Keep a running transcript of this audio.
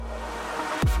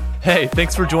Hey,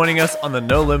 thanks for joining us on the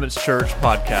No Limits Church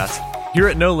podcast. Here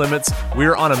at No Limits, we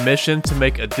are on a mission to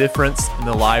make a difference in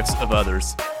the lives of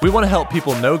others. We want to help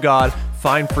people know God,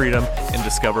 find freedom, and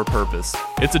discover purpose.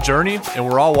 It's a journey, and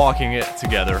we're all walking it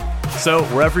together. So,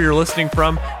 wherever you're listening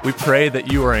from, we pray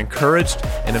that you are encouraged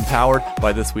and empowered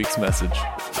by this week's message.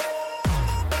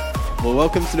 Well,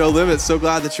 welcome to No Limits. So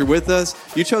glad that you're with us.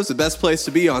 You chose the best place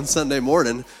to be on Sunday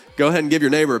morning. Go ahead and give your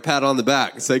neighbor a pat on the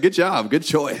back and say, good job, good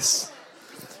choice.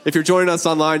 If you're joining us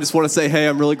online, just want to say, hey,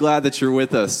 I'm really glad that you're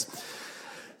with us.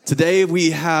 Today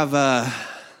we have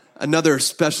another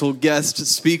special guest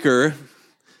speaker.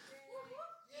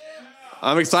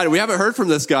 I'm excited. We haven't heard from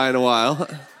this guy in a while.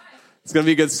 It's going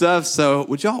to be good stuff. So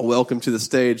would y'all welcome to the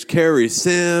stage Kerry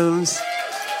Sims.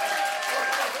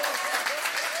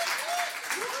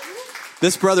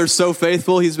 This brother's so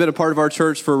faithful. He's been a part of our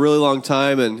church for a really long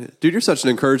time. And, dude, you're such an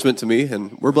encouragement to me,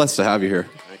 and we're blessed to have you here.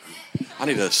 Thank you. I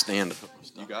need to stand.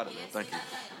 You got it, man. Thank you.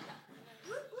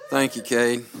 Thank you,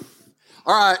 Cade.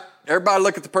 All right, everybody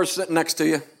look at the person sitting next to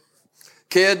you.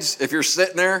 Kids, if you're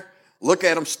sitting there, look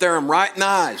at them, stare them right in the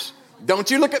eyes. Don't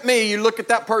you look at me, you look at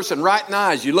that person right in the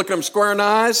eyes. You look at them square in the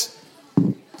eyes.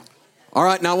 All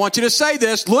right, now I want you to say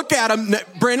this. Look at them.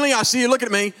 Brindley, I see you looking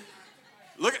at me.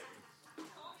 Look at.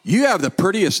 You have the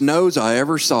prettiest nose I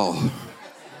ever saw.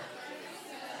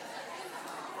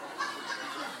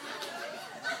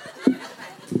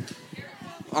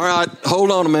 All right,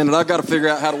 hold on a minute. I got to figure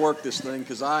out how to work this thing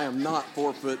because I am not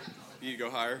 4 foot. You need to go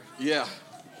higher? Yeah.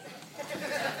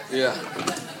 Yeah,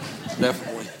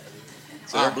 definitely.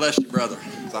 All right, bless you, brother.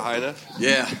 Is that high enough?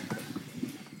 Yeah.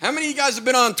 How many of you guys have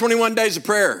been on 21 Days of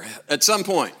Prayer at some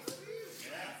point?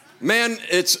 Man,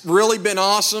 it's really been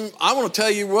awesome. I want to tell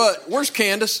you what. Where's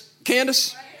Candace?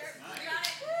 Candace?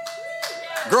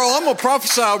 Girl, I'm going to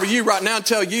prophesy over you right now and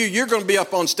tell you you're going to be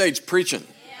up on stage preaching.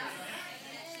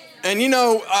 And you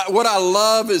know, what I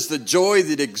love is the joy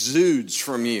that exudes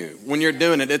from you when you're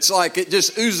doing it. It's like it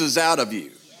just oozes out of you.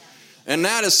 And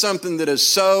that is something that is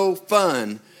so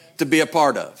fun to be a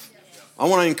part of. I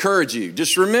want to encourage you.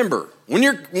 Just remember, when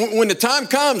the time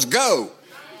comes, go.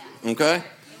 Okay?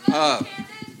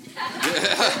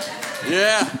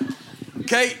 Yeah.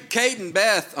 Cade and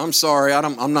Beth, I'm sorry,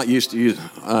 I'm not used to you.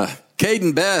 Cade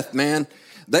and Beth, man,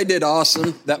 they did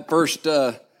awesome that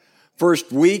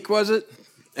first week, was it?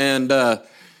 And,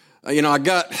 I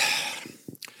got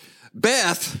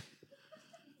Beth,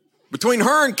 between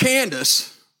her and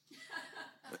Candace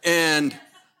and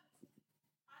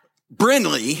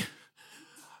Brindley,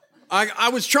 I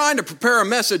was trying to prepare a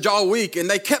message all week, and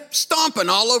they kept stomping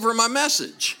all over my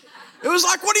message. It was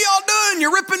like, what are y'all doing?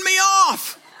 You're ripping me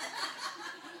off.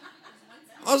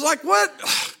 I was like, what?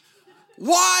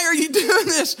 Why are you doing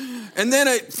this? And then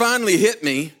it finally hit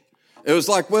me. It was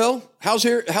like, well, how's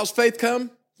faith come?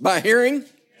 By hearing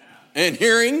and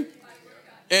hearing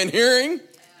and hearing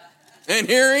and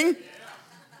hearing.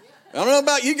 I don't know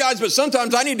about you guys, but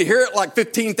sometimes I need to hear it like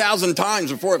 15,000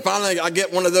 times before I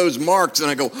get one of those marks and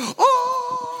I go,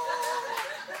 oh,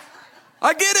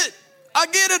 I get it.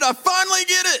 I finally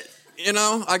get it. You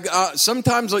know,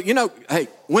 sometimes, hey,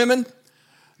 women,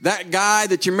 that guy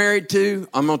that you're married to,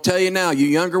 I'm going to tell you now, you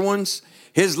younger ones,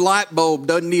 his light bulb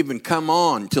doesn't even come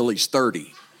on till he's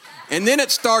 30. And then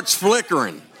it starts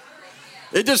flickering.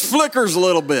 It just flickers a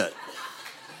little bit.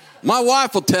 My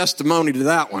wife will testimony to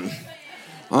that one.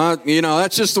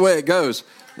 That's just the way it goes.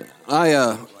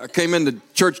 I came in the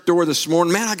church door this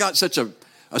morning. Man, I got such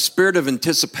a spirit of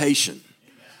anticipation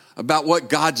about what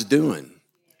God's doing.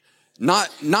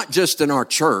 Not just in our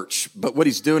church, but what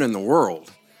he's doing in the world.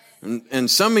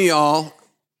 And some of y'all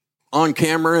on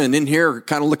camera and in here are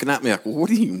kind of looking at me like, well, what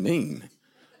do you mean?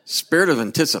 Spirit of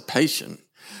anticipation.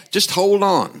 Just hold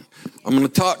on. I'm going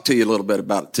to talk to you a little bit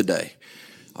about it today.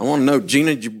 I want to know,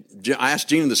 Gina, I asked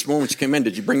Gina this morning when she came in,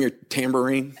 did you bring your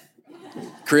tambourine?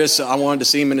 Chris, I wanted to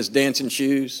see him in his dancing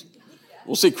shoes.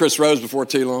 We'll see Chris Rose before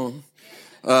too long.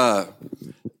 I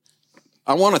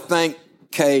want to thank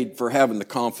Cade for having the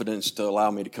confidence to allow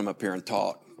me to come up here and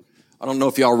talk. I don't know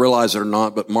if y'all realize it or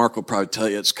not, but Mark will probably tell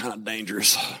you it's kind of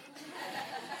dangerous.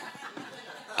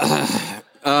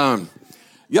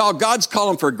 Y'all, God's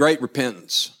calling for a great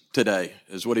repentance today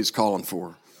is what he's calling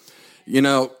for. You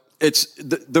know, it's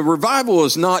the revival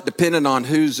is not dependent on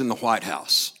who's in the White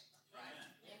House.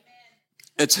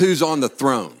 It's who's on the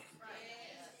throne.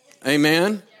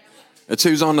 Amen? It's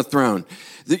who's on the throne.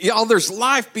 Y'all, there's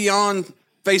life beyond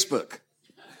Facebook.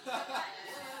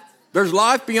 There's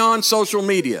life beyond social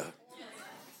media.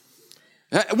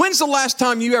 When's the last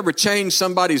time you ever changed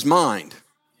somebody's mind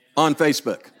on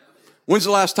Facebook? When's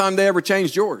the last time they ever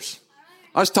changed yours?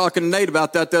 I was talking to Nate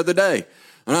about that the other day.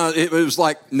 It was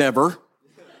like, never.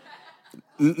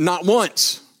 Not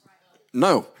once.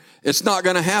 No, it's not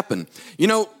going to happen. You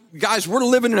know, guys, we're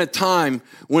living in a time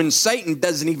when Satan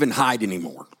doesn't even hide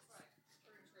anymore.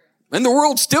 And the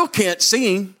world still can't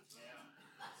see him.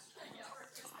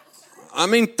 I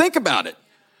mean, think about it.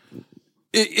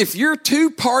 If you're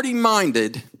too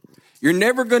party-minded, you're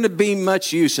never going to be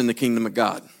much use in the kingdom of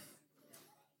God.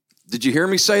 Did you hear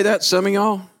me say that, some of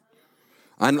y'all?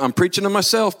 I'm preaching to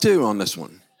myself, too, on this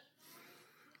one.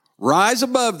 Rise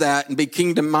above that and be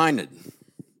kingdom-minded.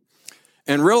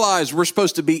 And realize we're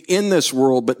supposed to be in this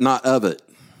world, but not of it.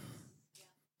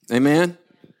 Amen?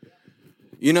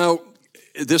 You know,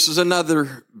 this is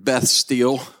another Beth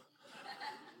Steele.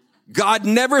 God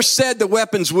never said the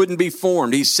weapons wouldn't be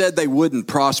formed. He said they wouldn't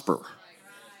prosper.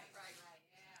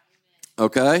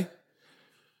 Okay?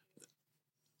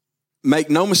 Make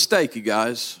no mistake, you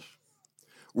guys.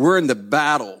 We're in the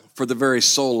battle for the very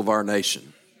soul of our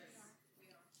nation.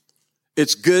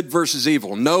 It's good versus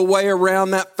evil. No way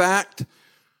around that fact.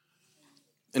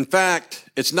 In fact,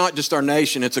 it's not just our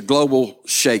nation, it's a global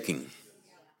shaking.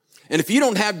 And if you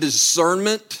don't have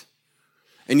discernment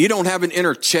and you don't have an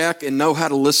inner check and know how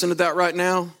to listen to that right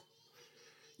now,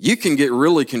 you can get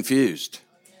really confused.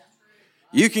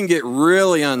 You can get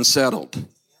really unsettled.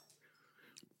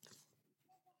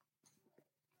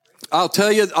 I'll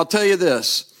tell you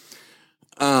this.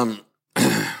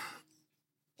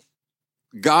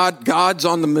 God's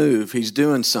on the move. He's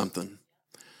doing something.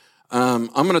 I'm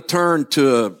going to turn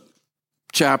to a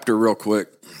chapter real quick.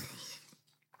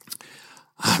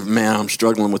 Man, I'm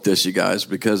struggling with this, you guys,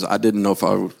 because I didn't know if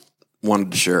I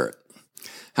wanted to share it.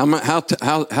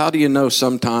 How do you know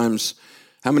sometimes,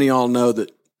 how many of y'all know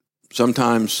that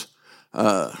sometimes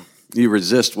you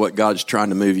resist what God's trying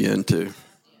to move you into?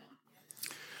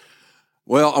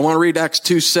 Well, I want to read Acts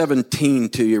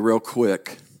 2:17 to you real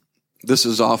quick. This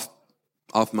is off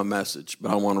my message,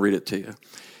 but I want to read it to you.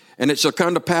 And it shall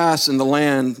come to pass in the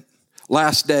land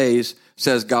last days,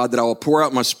 says God, that I will pour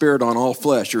out my spirit on all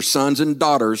flesh. Your sons and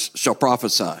daughters shall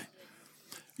prophesy.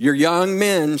 Your young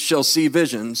men shall see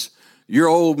visions. Your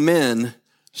old men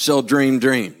shall dream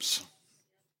dreams.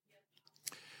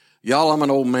 Y'all, I'm an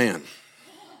old man.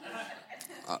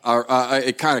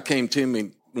 It kind of came to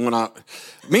me when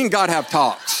me and God have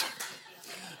talks.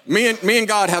 Me and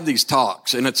God have these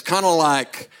talks, and it's kind of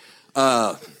like,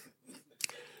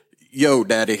 yo,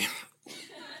 Daddy,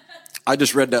 I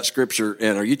just read that scripture,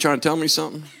 and are you trying to tell me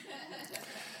something?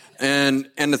 And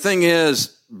the thing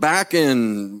is, back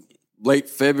in late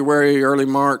February, early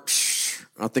March,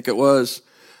 I think it was,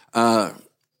 I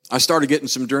started getting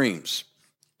some dreams.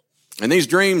 And these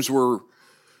dreams were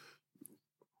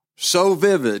so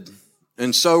vivid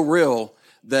and so real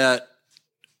that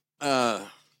I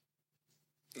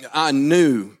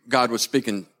knew God was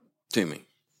speaking to me.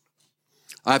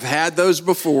 I've had those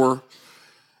before,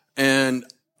 and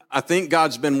I think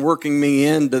God's been working me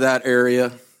into that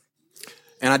area,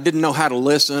 and I didn't know how to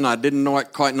listen. I didn't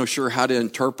quite know sure how to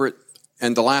interpret,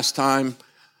 and the last time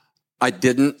I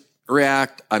didn't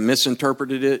react, I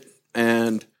misinterpreted it,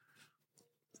 and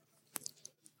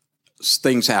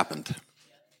things happened.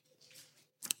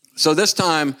 So this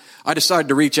time, I decided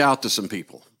to reach out to some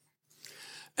people.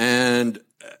 And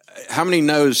how many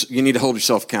knows you need to hold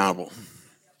yourself accountable?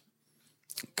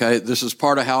 Okay, this is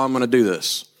part of how I'm going to do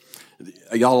this.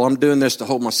 Y'all, I'm doing this to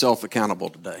hold myself accountable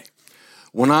today.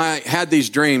 When I had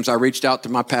these dreams, I reached out to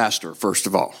my pastor, first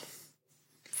of all.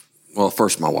 Well,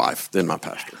 first my wife, then my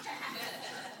pastor.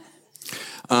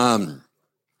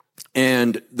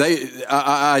 And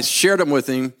I shared them with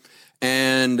him,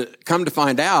 and come to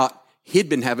find out, he'd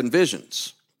been having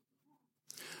visions.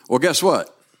 Well, guess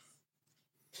what?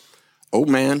 Old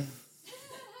man,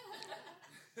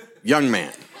 young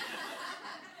man.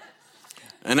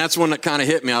 And that's when it kind of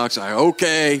hit me. I was like,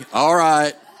 okay, all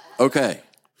right, okay.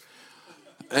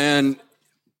 And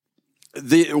I'm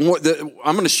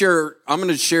going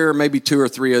to share maybe 2 or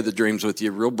 3 of the dreams with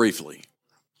you real briefly.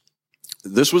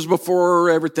 This was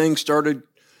before everything started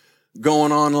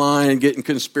going online and getting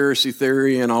conspiracy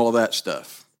theory and all of that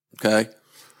stuff. Okay,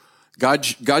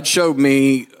 God showed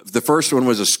me the first one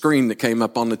was a screen that came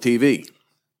up on the TV,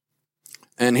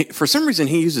 and for some reason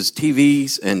he uses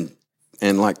TVs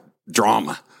and like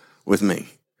drama with me,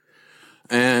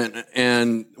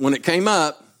 and when it came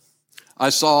up,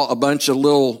 I saw a bunch of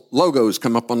little logos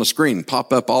come up on the screen,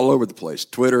 pop up all over the place,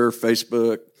 Twitter,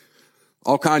 Facebook,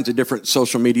 all kinds of different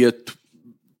social media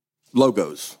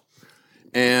logos.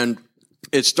 And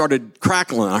it started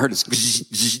crackling. I heard it,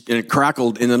 and it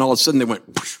crackled, and then all of a sudden they went,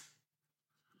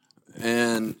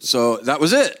 and so that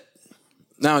was it.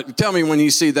 Now, tell me when you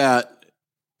see that,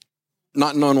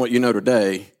 not knowing what you know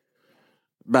today,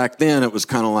 back then it was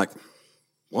kind of like,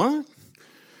 what?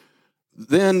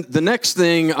 Then the next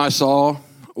thing I saw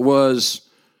was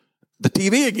the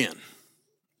TV again.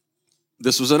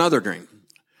 This was another dream.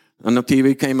 And the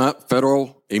TV came up,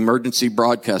 Federal Emergency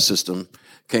Broadcast System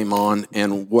came on,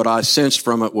 and what I sensed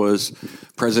from it was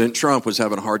President Trump was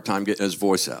having a hard time getting his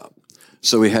voice out.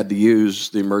 So he had to use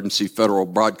the Emergency Federal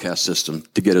Broadcast System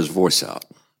to get his voice out.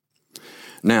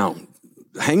 Now,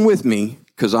 hang with me,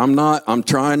 because I'm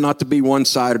trying not to be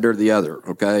one-sided or the other,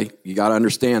 okay? You got to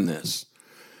understand this.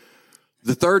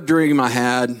 The third dream I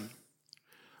had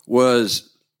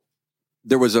was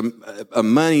there was a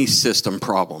money system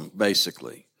problem,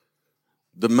 basically.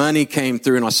 The money came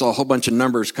through, and I saw a whole bunch of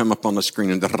numbers come up on the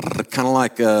screen, and kind of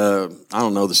like, I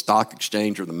don't know, the stock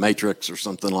exchange or the Matrix or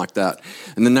something like that.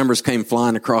 And the numbers came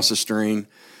flying across the screen.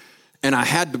 And I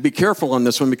had to be careful on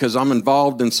this one because I'm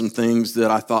involved in some things that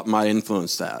I thought might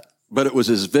influence that. But it was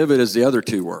as vivid as the other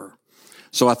two were.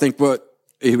 So I think what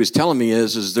he was telling me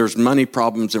is there's money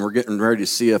problems, and we're getting ready to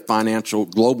see a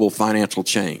global financial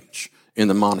change in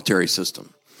the monetary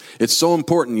system. It's so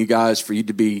important, you guys, for you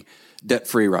to be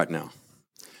debt-free right now.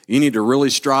 You need to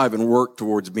really strive and work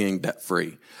towards being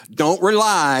debt-free. Don't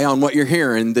rely on what you're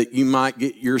hearing that you might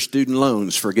get your student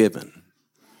loans forgiven.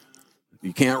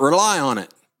 You can't rely on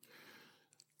it.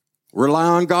 Rely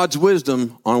on God's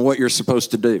wisdom on what you're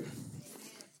supposed to do.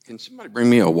 Can somebody bring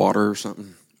me a water or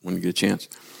something when you get a chance?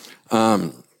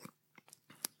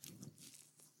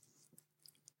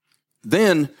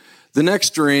 Then the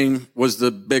next dream was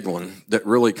the big one that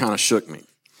really kind of shook me,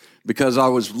 because I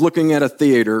was looking at a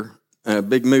theater, a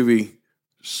big movie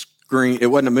screen. It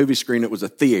wasn't a movie screen, it was a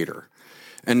theater.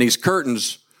 And these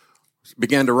curtains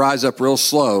began to rise up real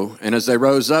slow, and as they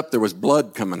rose up, there was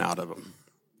blood coming out of them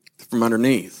from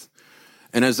underneath.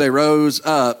 And as they rose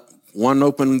up, one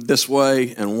opened this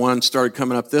way and one started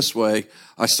coming up this way,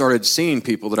 I started seeing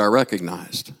people that I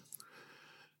recognized.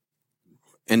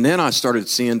 And then I started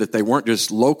seeing that they weren't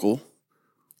just local,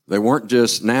 they weren't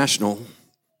just national,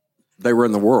 they were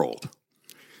in the world.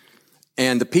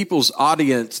 And the people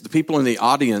in the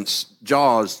audience,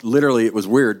 jaws, literally, it was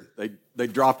weird. They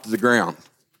dropped to the ground.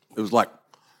 It was like,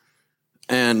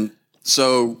 and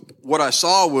so what I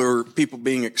saw were people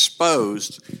being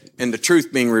exposed and the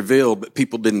truth being revealed, but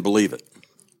people didn't believe it.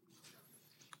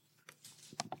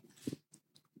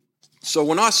 So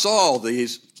when I saw all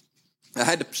these, I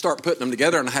had to start putting them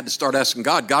together, and I had to start asking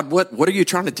God, what are you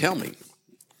trying to tell me?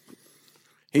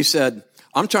 He said,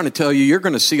 I'm trying to tell you, you're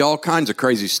going to see all kinds of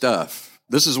crazy stuff.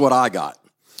 This is what I got.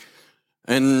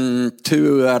 And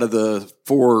 2 out of the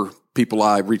 4 people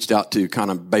I reached out to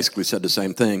kind of basically said the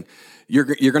same thing. You're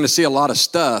going to see a lot of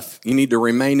stuff. You need to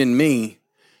remain in me,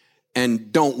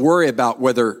 and don't worry about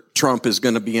whether Trump is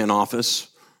going to be in office.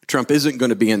 Trump isn't going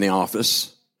to be in the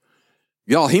office.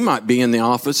 Y'all, he might be in the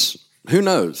office. Who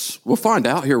knows? We'll find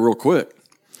out here real quick.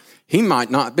 He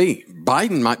might not be.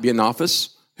 Biden might be in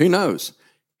office. Who knows?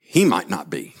 He might not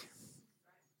be.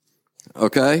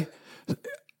 Okay?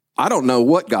 I don't know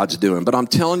what God's doing, but I'm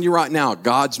telling you right now,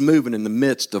 God's moving in the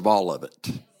midst of all of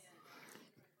it.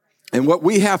 And what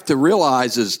we have to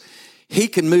realize is he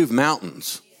can move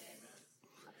mountains.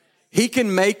 He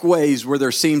can make ways where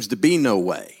there seems to be no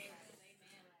way.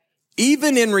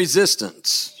 Even in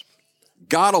resistance,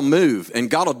 God will move and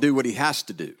God will do what he has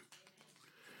to do.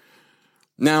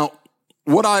 Now,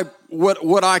 what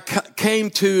I came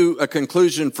to a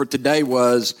conclusion for today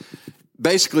was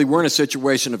basically we're in a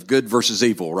situation of good versus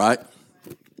evil, right?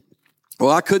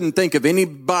 Well, I couldn't think of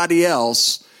anybody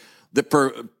else that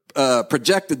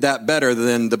projected that better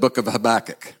than the book of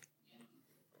Habakkuk.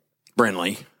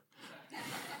 Brindley.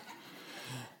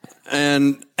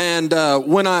 And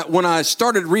when I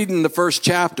started reading the first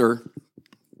chapter,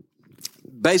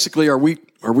 basically, are we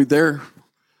there?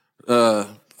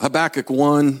 Habakkuk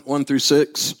 1 through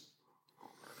 6.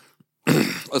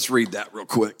 Let's read that real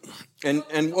quick. And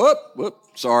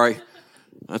sorry,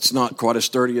 that's not quite as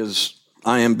sturdy as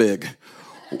I am big.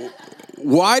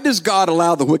 Why does God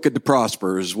allow the wicked to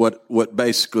prosper is what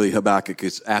basically Habakkuk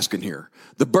is asking here.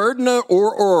 The burden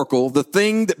or oracle, the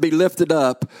thing that be lifted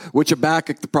up, which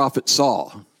Habakkuk the prophet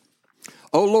saw.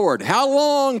 O Lord, how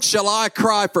long shall I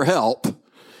cry for help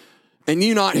and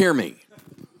you not hear me?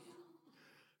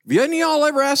 Have any of y'all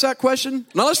ever asked that question?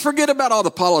 Now let's forget about all the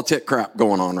politic crap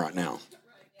going on right now.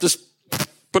 Just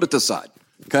put it aside,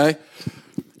 okay?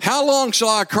 How long shall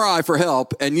I cry for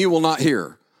help and you will not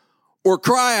hear? Or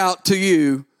cry out to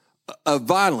you of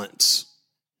violence.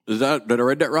 Did I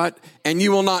read that right? And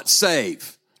you will not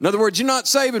save. In other words, you're not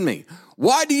saving me.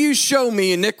 Why do you show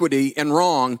me iniquity and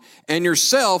wrong and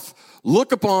yourself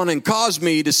look upon and cause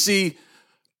me to see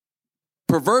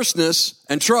perverseness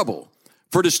and trouble?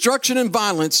 For destruction and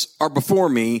violence are before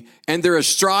me, and there is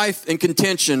strife and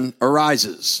contention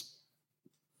arises.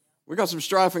 We got some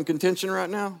strife and contention right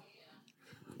now?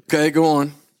 Okay, go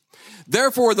on.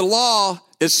 Therefore, the law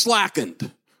is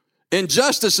slackened. In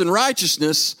justice and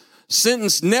righteousness,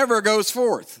 sentence never goes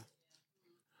forth.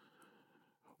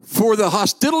 For the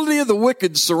hostility of the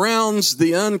wicked surrounds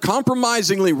the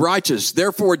uncompromisingly righteous.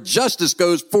 Therefore, justice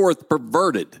goes forth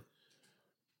perverted.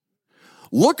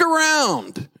 Look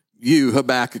around, you,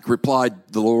 Habakkuk, replied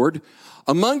the Lord,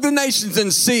 among the nations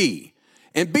and see,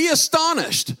 and be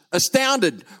astonished,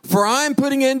 astounded, for I am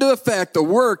putting into effect a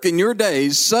work in your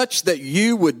days such that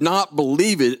you would not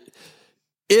believe it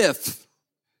if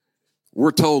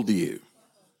were told to you.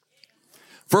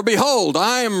 For behold,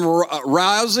 I am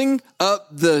rousing up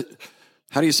the,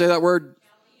 how do you say that word?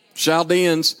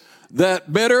 Chaldeans,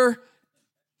 that bitter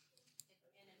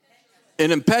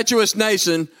and impetuous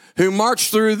nation who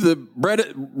march through the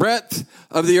breadth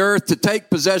of the earth to take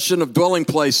possession of dwelling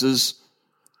places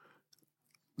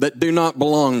that do not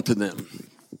belong to them.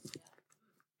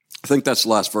 I think that's the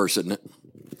last verse, isn't it?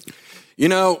 You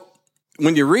know,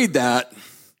 when you read that,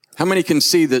 how many can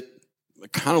see that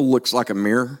it kind of looks like a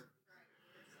mirror?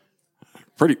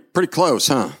 Pretty close,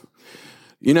 huh?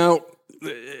 You know,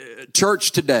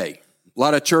 church today, a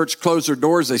lot of church closed their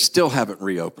doors. They still haven't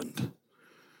reopened.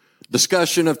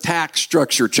 Discussion of tax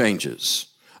structure changes.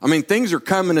 I mean, things are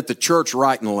coming at the church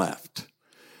right and left.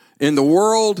 In the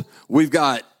world, we've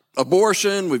got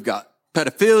abortion, we've got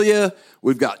pedophilia,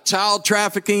 we've got child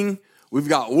trafficking, we've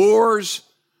got wars.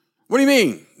 What do you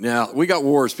mean? Now, we got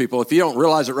wars, people. If you don't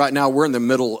realize it right now, we're in the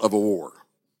middle of a war.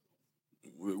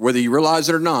 Whether you realize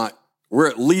it or not, we're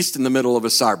at least in the middle of a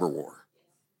cyber war.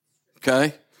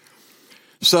 Okay?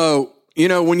 So, you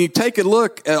know, when you take a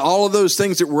look at all of those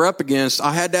things that we're up against,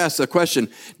 I had to ask the question,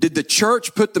 did the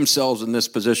church put themselves in this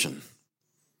position?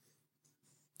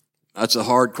 That's a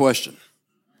hard question.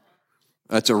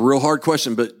 That's a real hard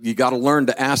question, but you got to learn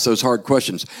to ask those hard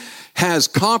questions. Has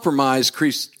compromise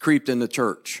creeped in the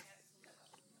church?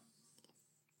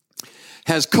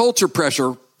 Has culture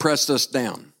pressure pressed us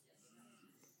down?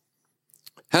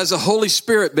 Has the Holy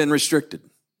Spirit been restricted?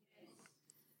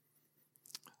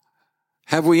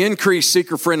 Have we increased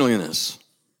seeker friendliness?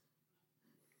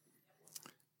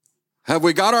 Have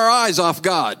we got our eyes off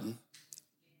God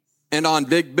and on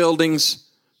big buildings,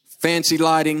 fancy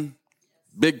lighting,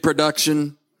 big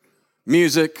production,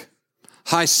 music,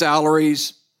 high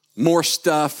salaries, more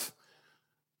stuff,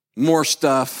 more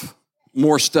stuff,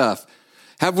 more stuff?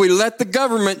 Have we let the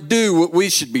government do what we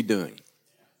should be doing?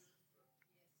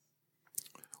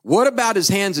 What about his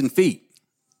hands and feet?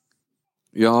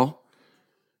 Y'all?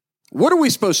 What are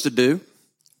we supposed to do?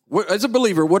 As a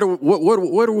believer, what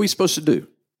are we supposed to do?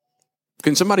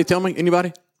 Can somebody tell me?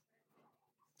 Anybody?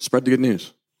 Spread the good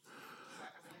news.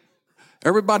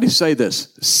 Everybody say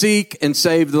this. Seek and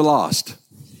save the lost.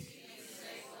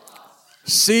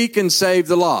 Seek and save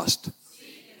the lost.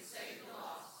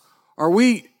 Are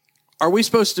we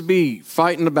supposed to be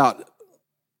fighting about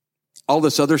all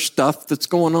this other stuff that's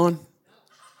going on?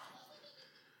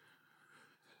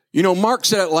 You know, Mark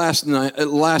said it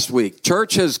last week.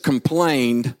 Church has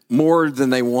complained more than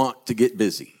they want to get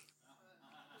busy.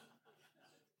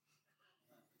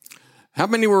 How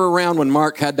many were around when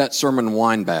Mark had that sermon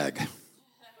wine bag?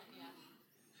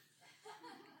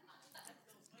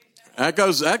 That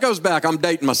goes back. I'm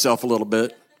dating myself a little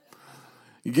bit.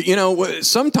 You know,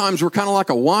 sometimes we're kind of like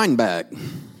a wine bag.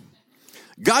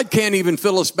 God can't even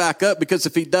fill us back up because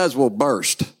if he does, we'll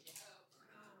burst.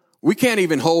 We can't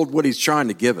even hold what he's trying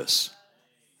to give us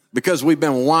because we've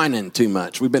been whining too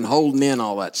much. We've been holding in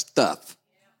all that stuff.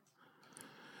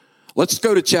 Let's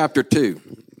go to chapter 2.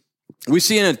 We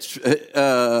see in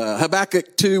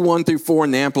Habakkuk 2, 1 through 4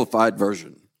 in the Amplified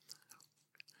Version.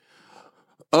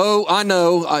 Oh, I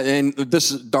know, and this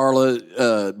is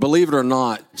Darla, believe it or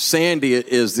not, Sandy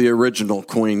is the original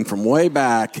queen from way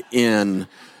back in.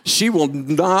 She will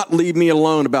not leave me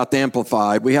alone about the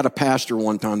Amplified. We had a pastor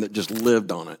one time that just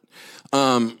lived on it.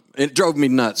 It drove me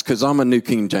nuts because I'm a New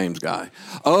King James guy.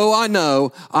 Oh, I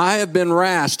know, I have been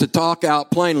rash to talk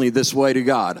out plainly this way to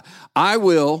God.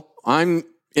 I'm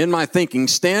in my thinking,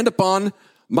 stand upon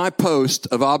my post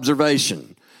of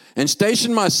observation and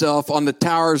station myself on the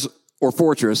towers or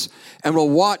fortress, and will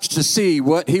watch to see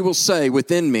what he will say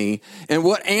within me and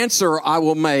what answer I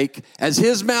will make as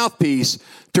his mouthpiece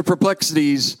to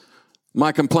perplexities,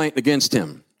 my complaint against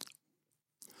him.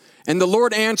 And the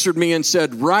Lord answered me and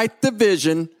said, write the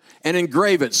vision and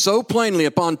engrave it so plainly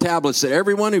upon tablets that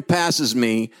everyone who passes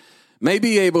me may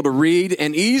be able to read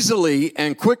and easily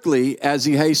and quickly as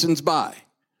he hastens by.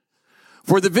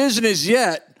 For the vision is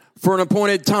yet for an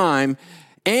appointed time,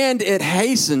 and it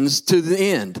hastens to the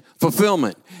end,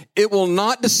 fulfillment. It will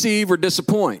not deceive or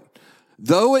disappoint.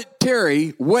 Though it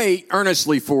tarry, wait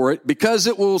earnestly for it, because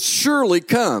it will surely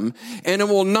come, and it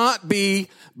will not be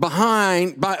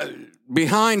behindhand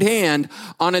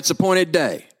on its appointed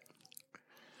day.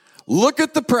 Look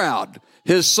at the proud.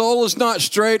 His soul is not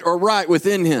straight or right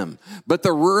within him, but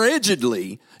the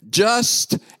rigidly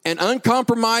just and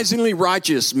uncompromisingly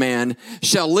righteous man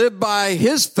shall live by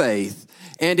his faith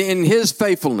and in his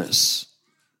faithfulness.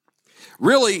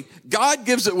 Really, God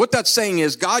gives it, what that's saying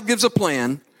is God gives a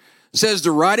plan, says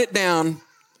to write it down,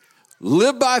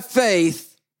 live by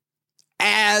faith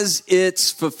as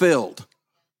it's fulfilled.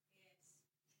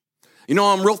 You know,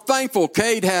 I'm real thankful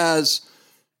Cade has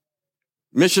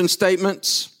mission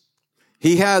statements.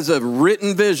 He has a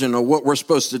written vision of what we're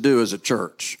supposed to do as a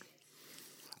church.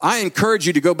 I encourage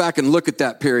you to go back and look at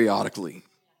that periodically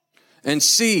and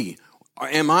see,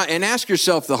 and ask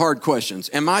yourself the hard questions.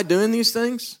 Am I doing these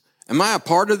things? Am I a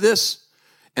part of this?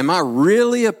 Am I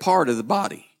really a part of the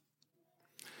body?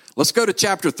 Let's go to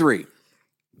chapter 3.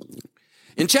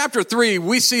 In chapter 3,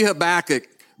 we see Habakkuk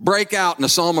break out in a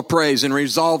psalm of praise and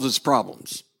resolve his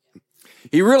problems.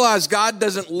 He realized God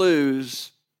doesn't lose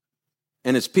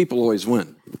and his people always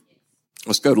win.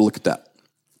 Let's go to look at that.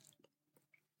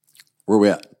 Where are we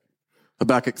at?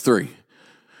 Habakkuk 3.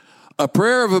 A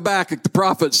prayer of Habakkuk the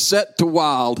prophet set to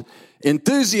wild,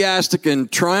 enthusiastic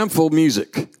and triumphal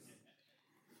music.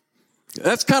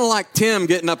 That's kind of like Tim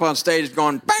getting up on stage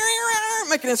going,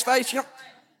 making his face, you know.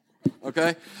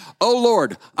 Okay. Oh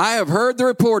Lord, I have heard the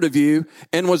report of you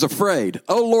and was afraid.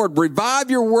 Oh Lord, revive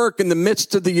your work in the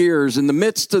midst of the years. In the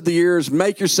midst of the years,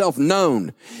 make yourself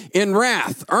known. In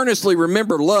wrath, earnestly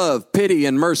remember love, pity,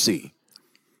 and mercy.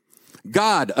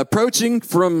 God, approaching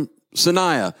from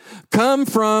Sinai, come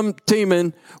from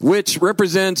Teman, which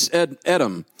represents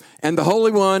Edom, and the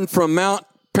Holy One from Mount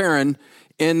Paran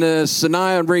in the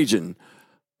Sinai region.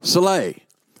 Saleh,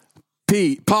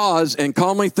 pause and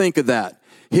calmly think of that.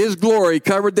 His glory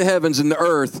covered the heavens, and the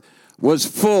earth was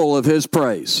full of his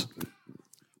praise.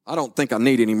 I don't think I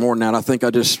need any more than that. I think I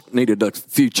just needed a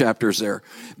few chapters there.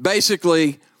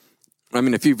 Basically,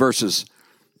 a few verses.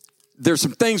 There's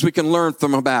some things we can learn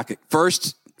from Habakkuk.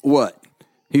 First, what?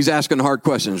 He's asking hard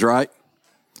questions, right?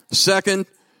 Second,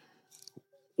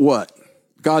 what?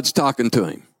 God's talking to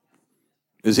him.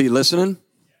 Is he listening?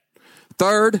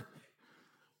 Third,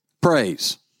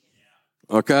 praise.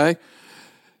 Okay?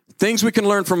 Things we can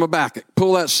learn from Habakkuk.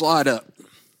 Pull that slide up.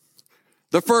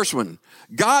 The first one,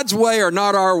 God's way are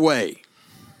not our way.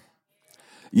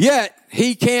 Yet,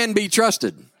 he can be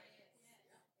trusted.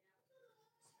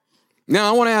 Now,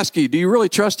 I want to ask you, do you really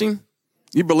trust him?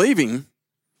 You believe him,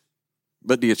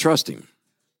 but do you trust him?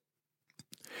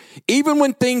 Even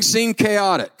when things seem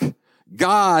chaotic,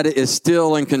 God is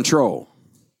still in control.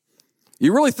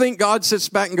 You really think God sits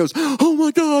back and goes, oh my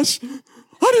gosh,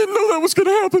 I didn't know that was going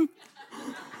to happen.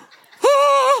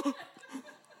 Ah,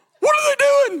 what are they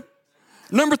doing?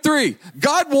 Number 3,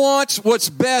 God wants what's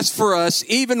best for us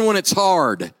even when it's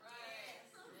hard.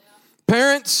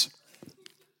 Parents,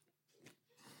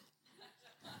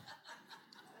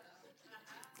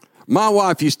 my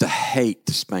wife used to hate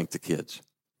to spank the kids.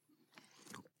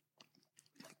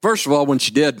 First of all, when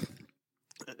she did,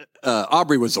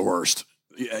 Aubrey was the worst.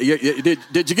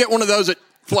 Did you get one of those that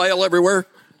flail everywhere?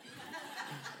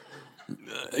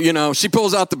 She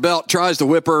pulls out the belt, tries to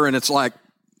whip her, and it's like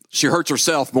she hurts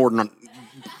herself more than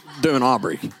doing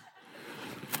Aubrey.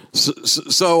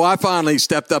 So I finally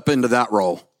stepped up into that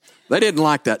role. They didn't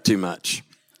like that too much.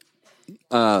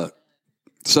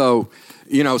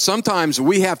 Sometimes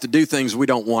we have to do things we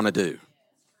don't want to do.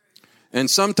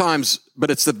 And sometimes, but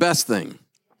it's the best thing.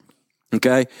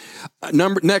 Okay?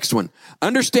 Next one.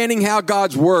 Understanding how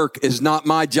God's work is not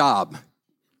my job.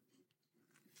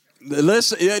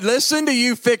 Listen to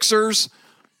you fixers.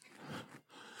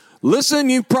 Listen,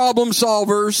 you problem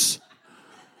solvers.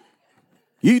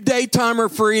 You daytimer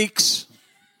freaks.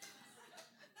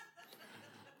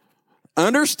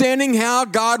 Understanding how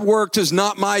God works is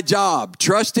not my job.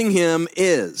 Trusting him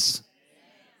is.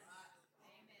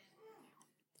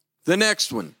 The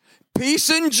next one.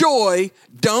 Peace and joy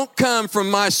don't come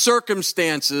from my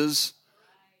circumstances,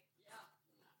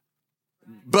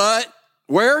 but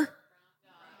where?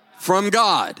 From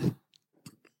God.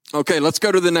 Okay, let's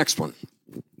go to the next one.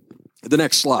 The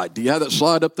next slide. Do you have that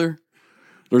slide up there?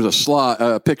 There's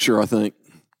a picture, I think.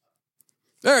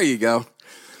 There you go.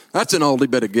 That's an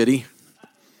oldie but a goodie.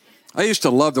 I used to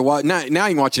love to watch. Now you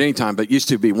can watch it anytime, but it used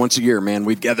to be once a year, man.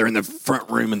 We'd gather in the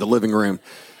front room, in the living room.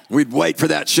 We'd wait for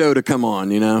that show to come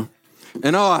on,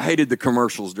 And I hated the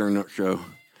commercials during that show.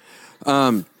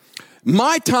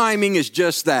 My timing is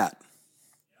just that.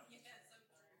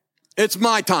 It's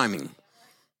my timing.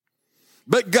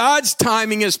 But God's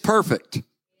timing is perfect.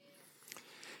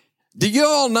 Do you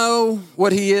all know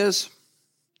what he is?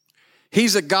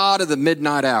 He's a God of the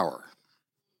midnight hour.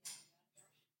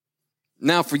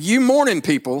 Now, for you morning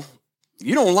people,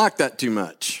 you don't like that too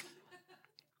much.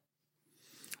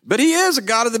 But he is a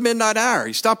God of the midnight hour.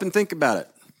 You stop and think about it.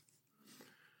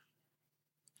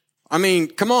 I mean,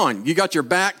 come on. You got your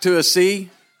back to a sea.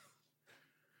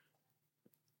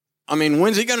 I mean,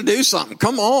 when's he going to do something?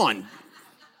 Come on.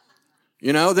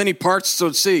 You know, then he parts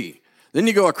the sea. Then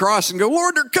you go across and go,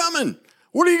 Lord, they're coming.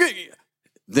 What are you going to...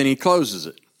 Then he closes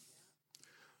it.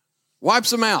 Wipes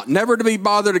them out. Never to be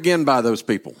bothered again by those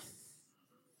people.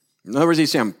 In other words,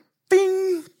 he's saying,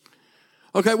 bing.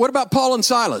 Okay, what about Paul and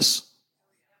Silas?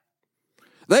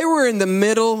 They were in the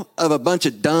middle of a bunch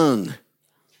of dung.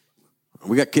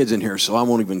 We got kids in here, so I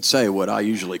won't even say what I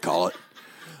usually call it.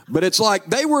 But it's like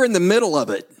they were in the middle of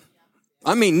it.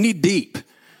 I mean, knee deep.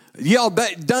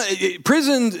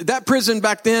 That prison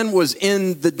back then was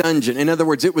in the dungeon. In other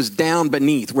words, it was down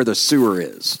beneath where the sewer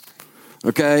is.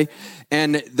 Okay?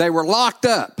 And they were locked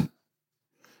up.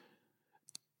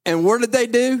 And what did they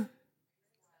do?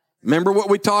 Remember what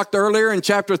we talked earlier in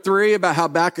chapter 3 about how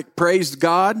Habakkuk praised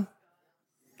God?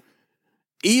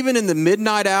 Even in the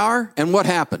midnight hour. And what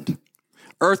happened?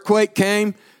 Earthquake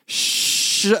came,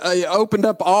 opened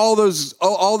up all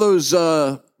those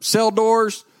cell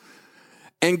doors.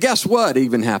 And guess what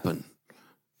even happened?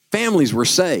 Families were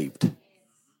saved.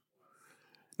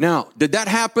 Now, did that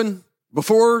happen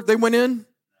before they went in?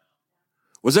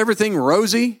 Was everything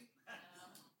rosy?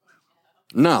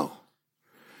 No.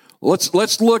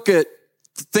 Let's look at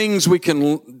things we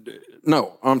can...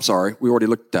 No, I'm sorry. We already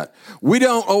looked at that. We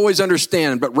don't always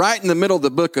understand, but right in the middle of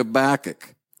the book of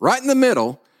Habakkuk, right in the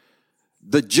middle,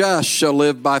 the just shall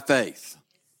live by faith.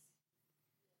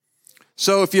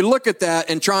 So if you look at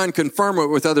that and try and confirm it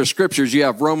with other scriptures, you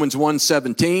have Romans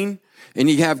 1:17 and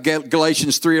you have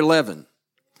Galatians 3:11.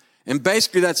 And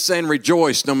basically that's saying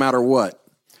rejoice no matter what.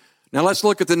 Now let's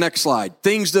look at the next slide.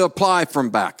 Things to apply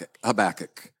from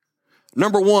Habakkuk.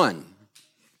 Number 1,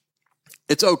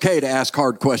 it's okay to ask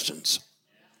hard questions.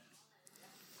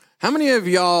 How many of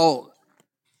y'all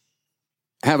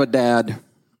have a dad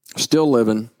still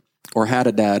living or had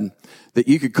a dad that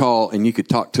you could call and you could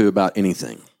talk to about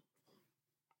anything?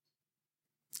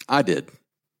 I did.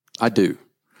 I do.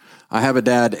 I have a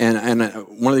dad, and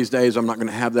one of these days I'm not going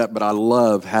to have that, but I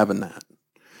love having that.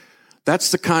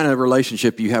 That's the kind of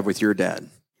relationship you have with your dad.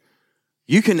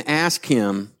 You can ask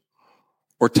him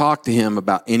or talk to him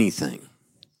about anything.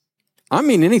 I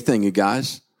mean anything, you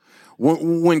guys.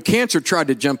 When cancer tried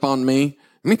to jump on me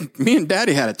and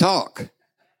Daddy had a talk.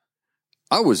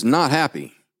 I was not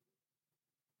happy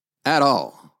at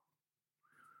all.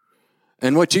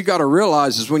 And what you got to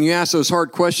realize is when you ask those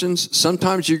hard questions,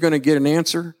 sometimes you're going to get an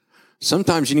answer.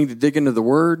 Sometimes you need to dig into the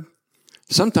Word.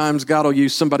 Sometimes God will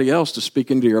use somebody else to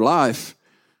speak into your life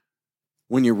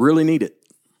when you really need it.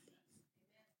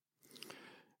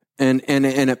 And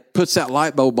it puts that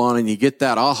light bulb on and you get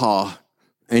that aha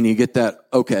and you get that,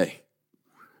 okay.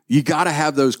 You got to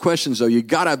have those questions, though. You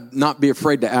got to not be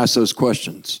afraid to ask those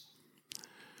questions.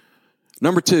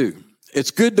 Number 2,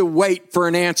 it's good to wait for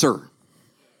an answer.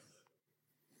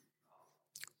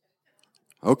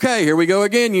 Okay, here we go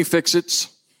again, you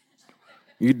fix-its.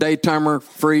 You daytimer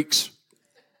freaks.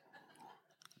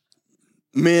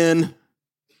 Men.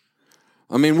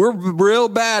 I mean, we're real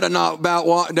bad at not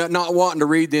wanting to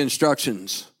read the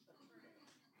instructions.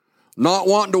 Not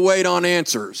wanting to wait on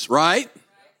answers, right?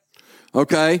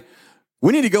 Okay.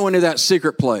 We need to go into that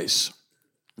secret place.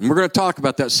 And we're going to talk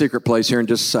about that secret place here in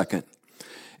just a second.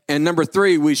 And number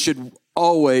 3, we should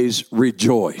always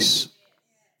rejoice.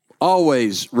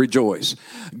 Always rejoice.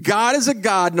 God is a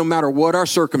God no matter what our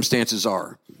circumstances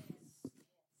are.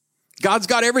 God's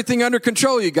got everything under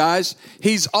control, you guys.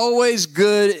 He's always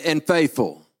good and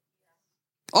faithful.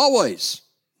 Always.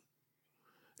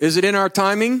 Is it in our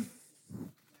timing?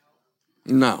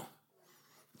 No.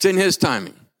 It's in His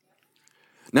timing.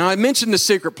 Now, I mentioned the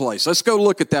secret place. Let's go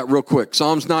look at that real quick.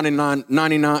 Psalms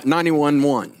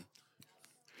 91:1.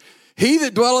 He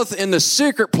that dwelleth in the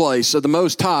secret place of the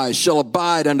Most High shall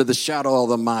abide under the shadow of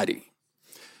the Almighty.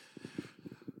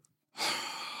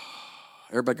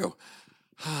 Everybody go.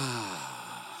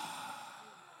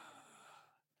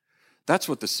 That's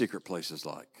what the secret place is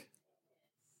like.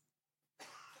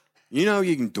 You know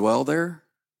you can dwell there.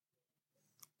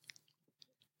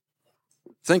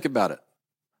 Think about it.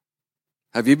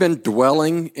 Have you been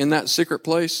dwelling in that secret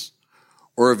place?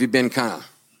 Or have you been kind of...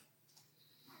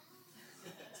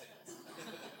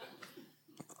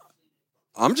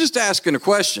 I'm just asking a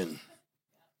question.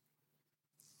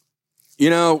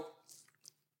 You know,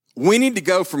 we need to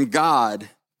go from God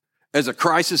as a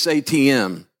crisis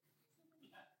ATM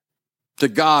to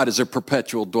God as a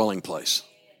perpetual dwelling place.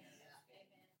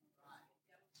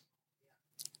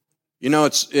 You know,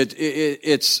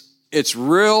 it's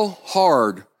real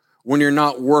hard when you're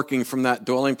not working from that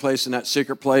dwelling place and that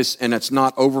secret place, and it's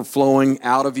not overflowing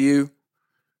out of you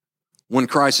when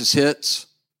crisis hits.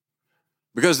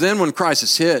 Because then when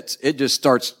crisis hits, you just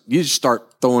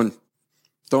start throwing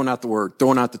out the word,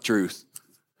 throwing out the truth.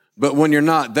 But when you're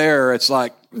not there, it's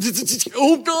like,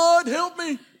 oh God, help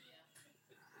me.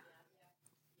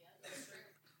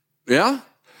 Yeah?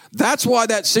 That's why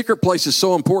that secret place is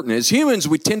so important. As humans,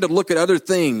 we tend to look at other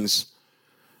things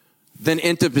than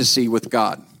intimacy with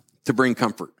God to bring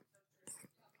comfort.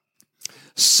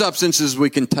 Substances we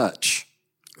can touch,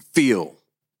 feel,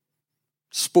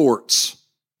 sports,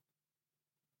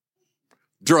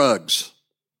 drugs,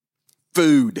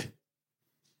 food.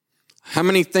 How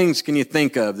many things can you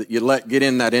think of that you let get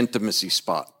in that intimacy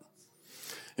spot?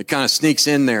 It kind of sneaks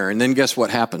in there, and then guess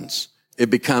what happens? It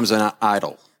becomes an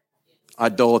idol.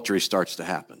 Idolatry starts to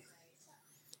happen.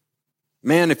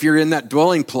 Man, if you're in that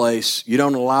dwelling place, you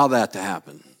don't allow that to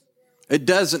happen. It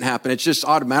doesn't happen. It just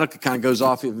automatically kind of goes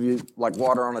off of you like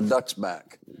water on a duck's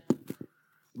back.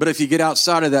 But if you get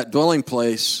outside of that dwelling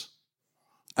place,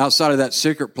 outside of that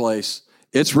secret place,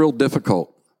 it's real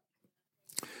difficult.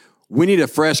 We need a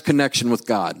fresh connection with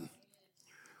God.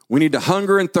 We need to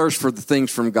hunger and thirst for the things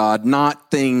from God,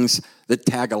 not things that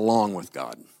tag along with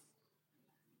God.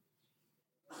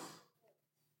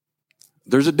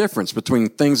 There's a difference between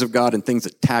things of God and things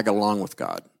that tag along with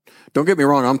God. Don't get me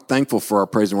wrong, I'm thankful for our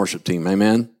praise and worship team.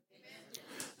 Amen?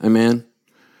 Amen.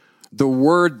 The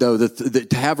word, though, that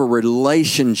to have a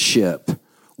relationship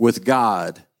with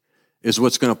God is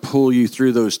what's going to pull you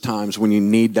through those times when you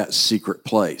need that secret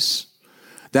place.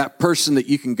 That person that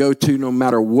you can go to no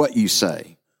matter what you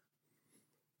say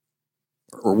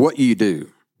or what you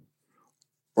do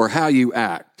or how you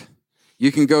act.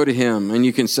 You can go to him and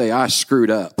you can say, I screwed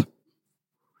up.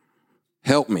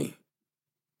 Help me.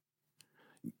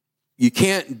 You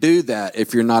can't do that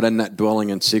if you're not in that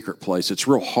dwelling and secret place. It's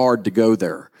real hard to go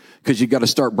there because you got to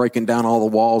start breaking down all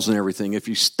the walls and everything. If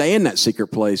you stay in that secret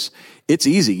place, it's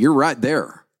easy. You're right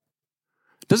there.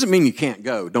 Doesn't mean you can't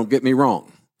go. Don't get me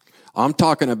wrong. I'm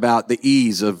talking about the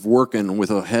ease of working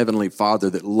with a heavenly Father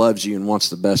that loves you and wants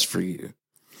the best for you.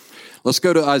 Let's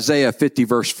go to Isaiah 50,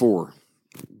 verse 4.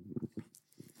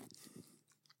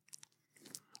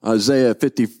 Isaiah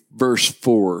 50, verse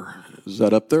 4. Is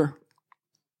that up there?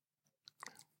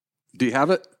 Do you have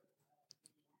it?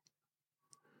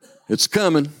 It's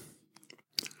coming.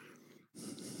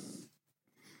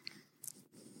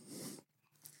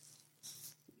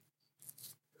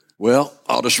 Well,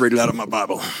 I'll just read it out of my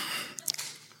Bible.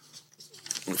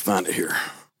 Let me find it here.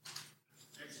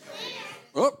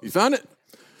 Oh, you found it?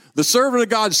 The servant of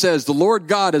God says, the Lord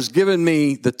God has given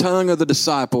me the tongue of the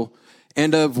disciple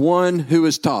and of one who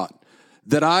is taught,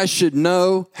 that I should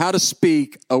know how to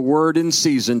speak a word in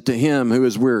season to him who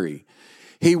is weary.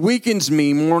 He weakens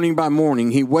me morning by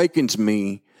morning. He wakens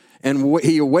me, and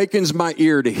he awakens my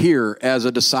ear to hear as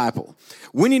a disciple.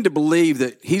 We need to believe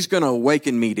that he's going to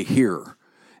awaken me to hear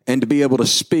and to be able to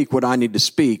speak what I need to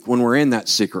speak when we're in that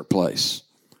secret place.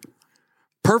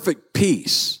 Perfect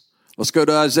peace. Let's go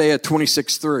to Isaiah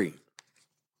 26:3.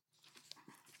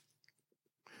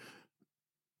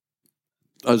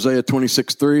 Isaiah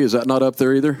 26:3, is that not up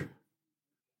there either?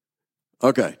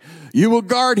 Okay. You will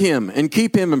guard him and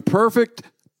keep him in perfect,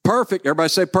 everybody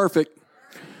say perfect,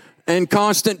 and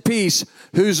constant peace,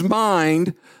 whose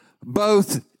mind,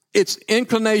 both its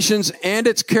inclinations and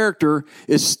its character,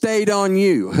 is stayed on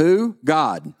you. Who?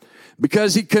 God.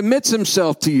 Because he commits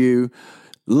himself to you,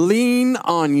 leans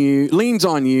on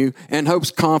you, and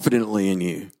hopes confidently in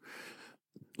you.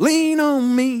 Lean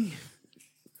on me.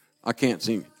 I can't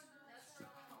sing.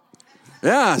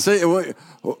 Yeah, see,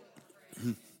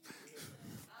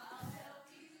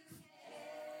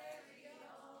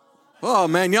 oh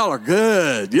man, y'all are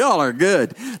good. Y'all are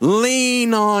good.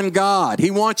 Lean on God.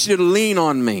 He wants you to lean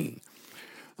on me.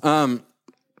 Praying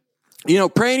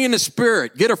in the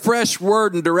Spirit, get a fresh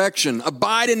word and direction,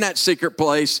 abide in that secret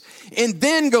place, and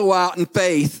then go out in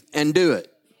faith and do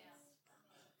it.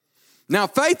 Now,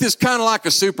 faith is kind of like a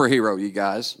superhero, you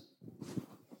guys.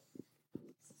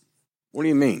 What do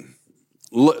you mean?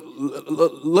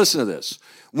 Listen to this.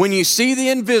 When you see the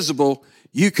invisible,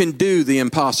 you can do the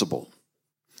impossible.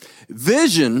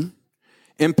 Vision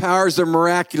empowers the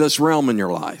miraculous realm in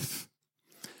your life.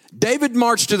 David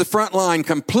marched to the front line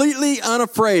completely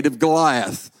unafraid of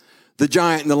Goliath, the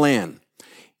giant in the land.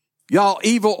 Y'all,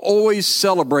 evil always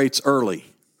celebrates early.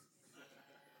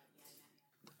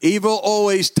 Evil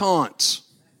always taunts.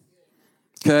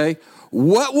 Okay?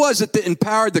 What was it that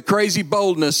empowered the crazy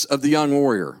boldness of the young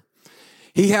warrior?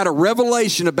 He had a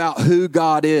revelation about who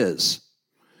God is.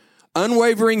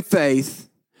 Unwavering faith,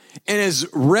 and his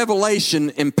revelation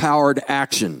empowered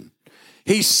action.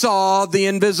 He saw the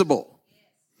invisible.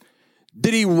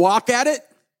 Did he walk at it?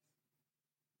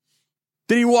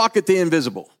 Did he walk at the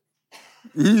invisible?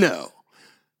 No.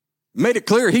 Made it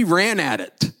clear he ran at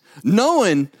it,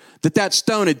 knowing that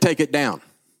stone would take it down.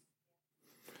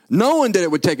 Knowing that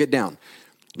it would take it down.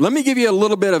 Let me give you a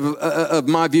little bit of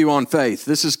my view on faith.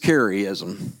 This is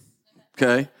Careyism,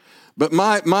 okay? But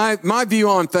my view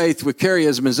on faith with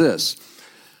Careyism is this.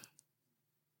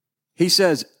 He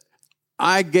says,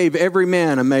 I gave every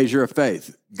man a measure of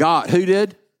faith. God, who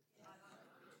did?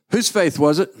 Whose faith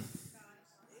was it?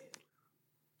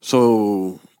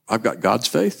 So I've got God's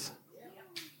faith?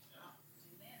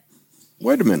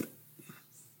 Wait a minute.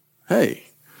 Hey,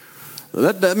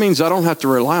 that means I don't have to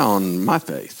rely on my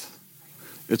faith.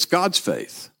 It's God's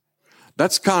faith.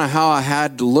 That's kind of how I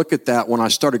had to look at that when I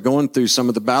started going through some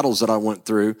of the battles that I went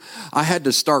through. I had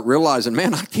to start realizing,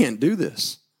 man, I can't do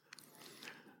this.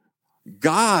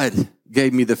 God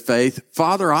gave me the faith.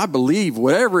 Father, I believe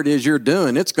whatever it is you're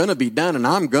doing, it's going to be done and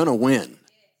I'm going to win.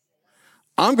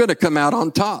 I'm going to come out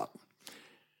on top.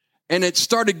 And it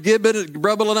started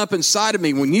bubbling up inside of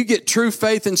me. When you get true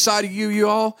faith inside of you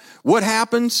all, what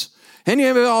happens? Any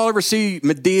of you all ever see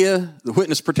Medea, the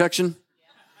witness protection?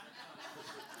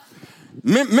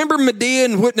 Remember Medea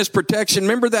and witness protection?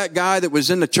 Remember that guy that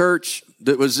was in the church,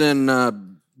 that was in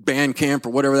band camp or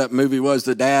whatever that movie was,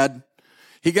 the dad?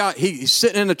 He's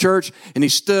sitting in the church and he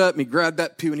stood up and he grabbed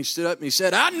that pew and he stood up and he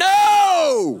said, I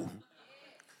know.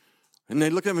 And they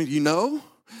looked at him, you know?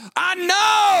 I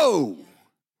know.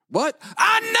 What?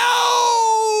 I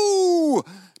know.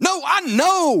 No, I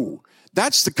know.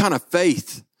 That's the kind of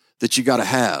faith that you got to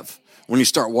have when you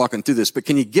start walking through this. But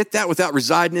can you get that without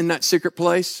residing in that secret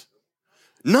place?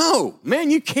 No, man,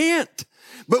 you can't.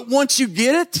 But once you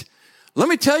get it, let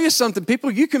me tell you something, people,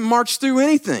 you can march through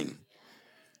anything.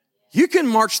 You can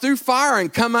march through fire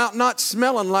and come out not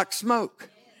smelling like smoke.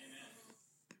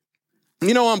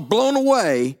 You know, I'm blown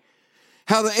away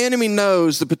how the enemy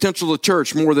knows the potential of the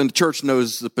church more than the church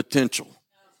knows the potential.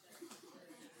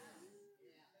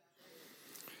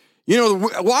 You know,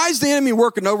 why is the enemy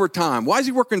working overtime? Why is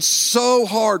he working so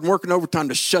hard and working overtime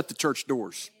to shut the church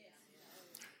doors?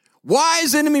 Why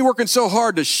is the enemy working so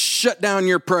hard to shut down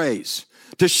your praise,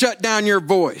 to shut down your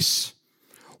voice?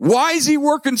 Why is he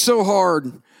working so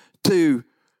hard to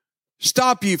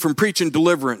stop you from preaching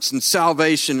deliverance and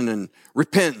salvation and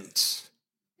repentance?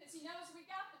 Because he knows we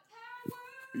got the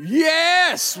power.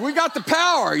 Yes, we got the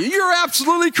power. You're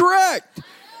absolutely correct.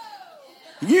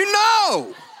 You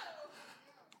know.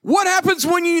 What happens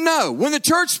when you know? When the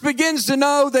church begins to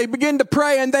know, they begin to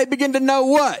pray and they begin to know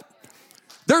what?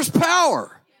 There's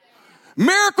power.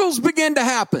 Miracles begin to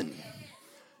happen.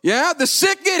 Yeah, the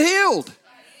sick get healed.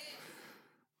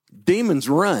 Demons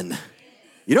run.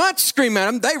 You don't have to scream at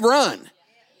them. They run.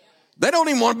 They don't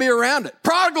even want to be around it.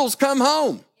 Prodigals come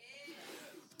home.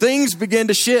 Things begin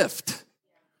to shift.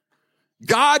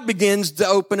 God begins to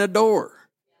open a door.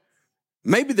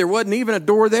 Maybe there wasn't even a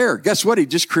door there. Guess what? He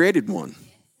just created one.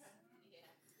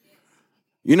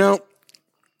 You know,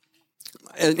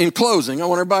 in closing, I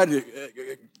want everybody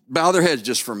to bow their heads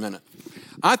just for a minute.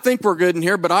 I think we're good in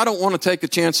here, but I don't want to take a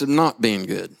chance of not being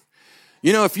good.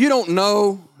 You know, if you don't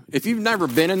know, if you've never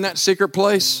been in that secret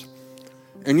place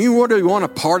and you want a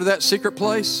part of that secret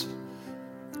place,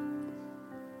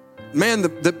 man,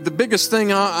 the biggest thing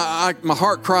my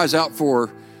heart cries out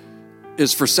for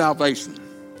is for salvation.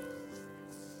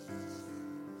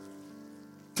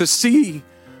 To see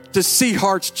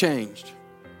hearts changed.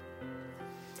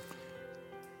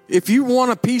 If you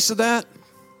want a piece of that,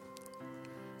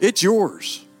 it's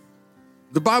yours.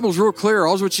 The Bible's real clear.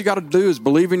 All what you got to do is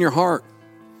believe in your heart.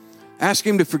 Ask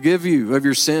him to forgive you of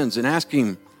your sins and ask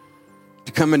him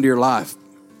to come into your life,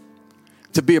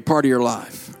 to be a part of your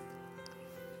life.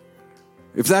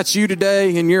 If that's you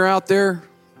today and you're out there,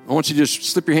 I want you to just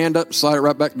slip your hand up and slide it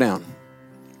right back down.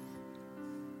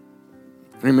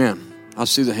 Amen. I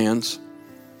see the hands.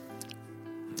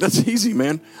 That's easy,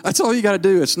 man. That's all you got to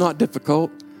do. It's not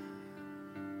difficult.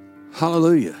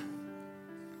 Hallelujah.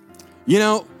 You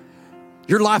know,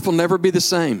 your life will never be the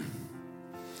same.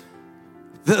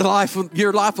 Your life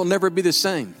will never be the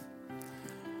same.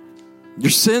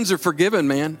 Your sins are forgiven,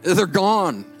 man. They're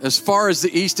gone as far as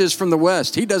the east is from the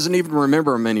west. He doesn't even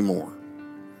remember them anymore.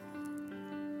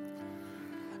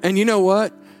 And you know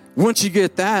what? Once you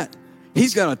get that,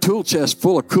 He's got a tool chest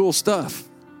full of cool stuff.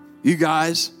 You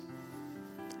guys,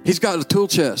 he's got a tool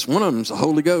chest. One of them's the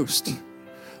Holy Ghost,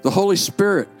 the Holy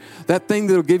Spirit, that thing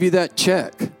that'll give you that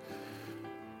check,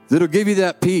 that'll give you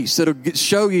that peace, that'll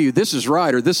show you this is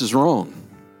right or this is wrong.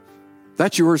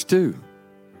 That's yours too.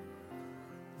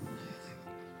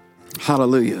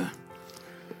 Hallelujah.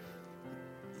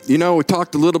 You know, we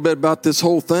talked a little bit about this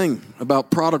whole thing,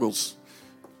 about prodigals.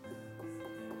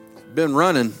 Been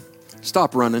running.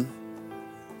 Stop running.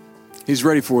 He's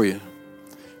ready for you.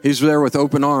 He's there with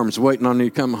open arms waiting on you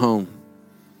to come home.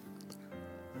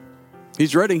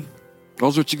 He's ready.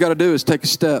 All what you got to do is take a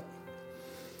step.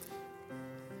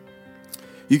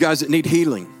 You guys that need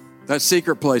healing, that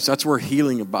secret place, that's where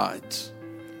healing abides.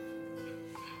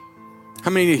 How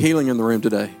many need healing in the room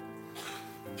today?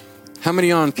 How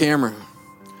many on camera?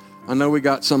 I know we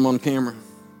got some on camera.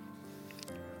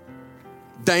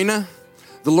 Dana,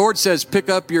 the Lord says, pick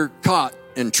up your cot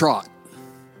and trot.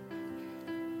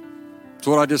 That's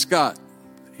what I just got.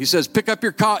 He says, pick up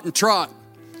your cot and trot.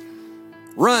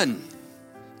 Run.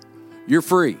 You're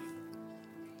free.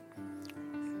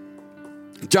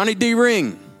 Johnny D.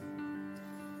 Ring.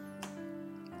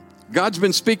 God's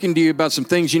been speaking to you about some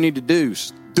things you need to do.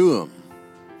 Do them.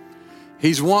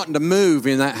 He's wanting to move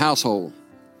in that household.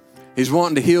 He's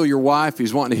wanting to heal your wife.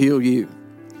 He's wanting to heal you.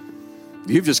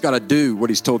 You've just got to do what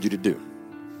he's told you to do.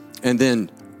 And then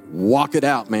walk it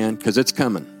out, man, because it's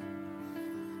coming.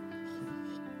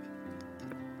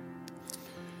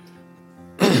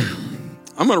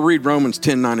 I'm going to read Romans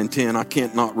 10, 9, and 10. I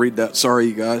can't not read that. Sorry,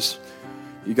 you guys.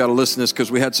 You got to listen to this because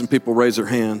we had some people raise their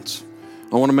hands.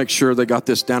 I want to make sure they got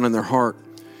this down in their heart.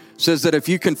 It says that if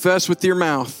you confess with your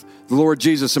mouth the Lord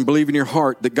Jesus and believe in your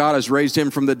heart that God has raised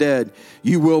him from the dead,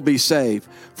 you will be saved.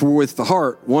 For with the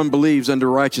heart one believes unto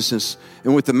righteousness,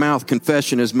 and with the mouth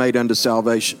confession is made unto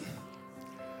salvation.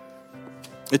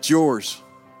 It's yours.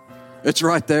 It's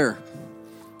right there.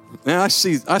 Man, I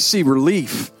see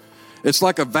relief. It's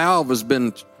like a valve has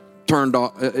been turned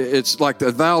off. It's like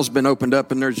the valve's been opened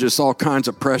up and there's just all kinds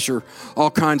of pressure,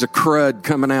 all kinds of crud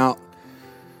coming out.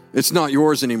 It's not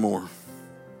yours anymore.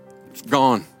 It's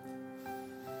gone.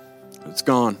 It's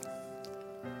gone.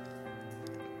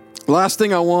 Last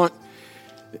thing I want,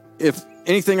 if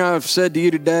anything I've said to you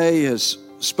today has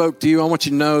spoke to you, I want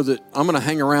you to know that I'm going to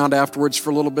hang around afterwards for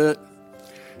a little bit.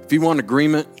 If you want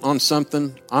agreement on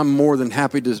something, I'm more than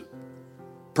happy to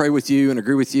pray with you and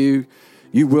agree with you.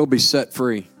 You will be set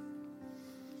free.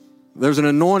 There's an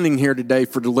anointing here today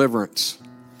for deliverance.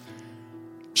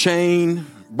 Chain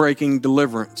breaking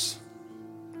deliverance.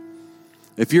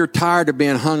 If you're tired of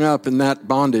being hung up in that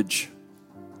bondage,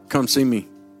 come see me.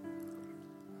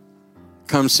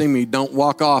 Come see me. Don't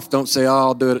walk off. Don't say, oh,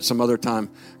 I'll do it at some other time.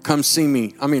 Come see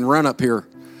me. I mean, run up here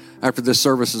after this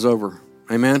service is over.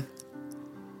 Amen.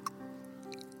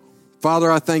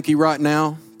 Father, I thank you right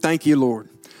now. Thank you, Lord,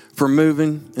 for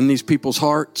moving in these people's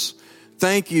hearts.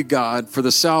 Thank you, God, for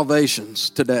the salvations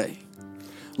today.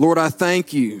 Lord, I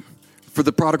thank you for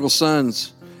the prodigal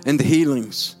sons and the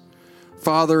healings.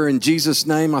 Father, in Jesus'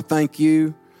 name, I thank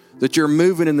you that you're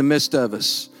moving in the midst of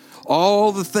us.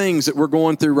 All the things that we're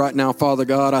going through right now, Father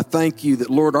God, I thank you that,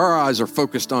 Lord, our eyes are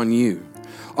focused on you.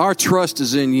 Our trust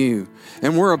is in you,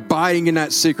 and we're abiding in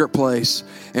that secret place,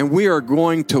 and we are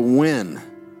going to win.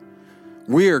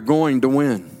 We are going to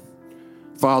win.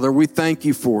 Father, we thank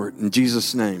you for it. In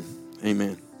Jesus' name,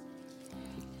 amen.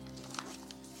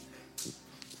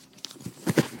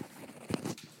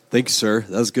 Thank you, sir.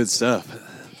 That was good stuff.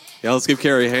 Yeah, let's give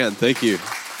Carrie a hand. Thank you.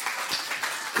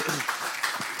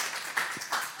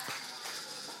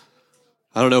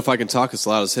 I don't know if I can talk as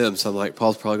loud as him, so I'm like,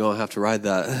 Paul's probably going to have to ride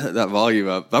that volume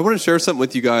up. But I want to share something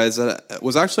with you guys that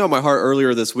was actually on my heart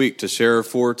earlier this week to share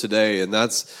for today, and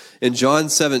that's in John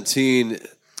 17.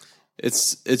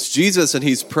 It's Jesus, and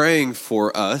he's praying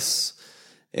for us,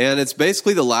 and it's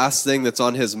basically the last thing that's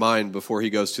on his mind before he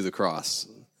goes to the cross.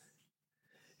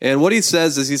 And what he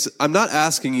says is, I'm not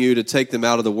asking you to take them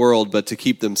out of the world, but to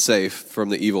keep them safe from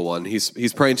the evil one.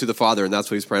 He's praying to the Father, and that's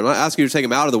what he's praying. I'm not asking you to take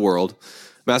them out of the world.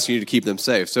 I'm asking you to keep them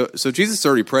safe. So Jesus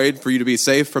already prayed for you to be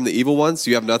safe from the evil ones.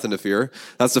 So you have nothing to fear.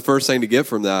 That's the first thing to get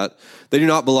from that. They do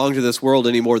not belong to this world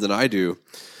any more than I do.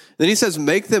 Then he says,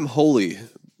 make them holy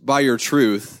by your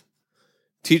truth.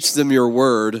 Teach them your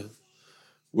word,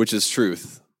 which is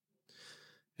truth.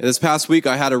 And this past week,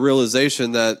 I had a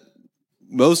realization that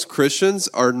most Christians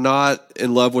are not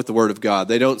in love with the word of God.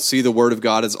 They don't see the word of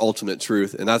God as ultimate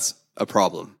truth, and that's a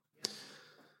problem.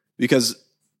 Because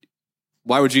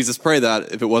why would Jesus pray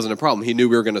that if it wasn't a problem? He knew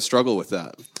we were going to struggle with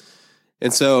that.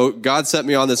 And so God set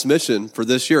me on this mission for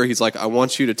this year. He's like, I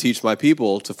want you to teach my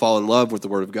people to fall in love with the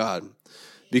word of God,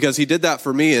 because he did that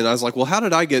for me. And I was like, well, how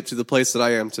did I get to the place that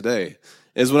I am today?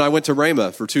 Is when I went to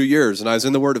Rhema for 2 years and I was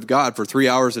in the Word of God for 3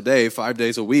 hours a day, 5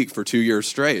 days a week for 2 years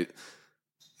straight.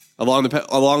 Along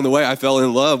the way, I fell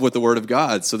in love with the Word of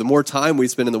God. So the more time we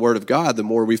spend in the Word of God, the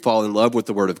more we fall in love with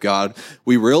the Word of God.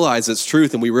 We realize its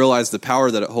truth and we realize the power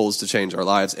that it holds to change our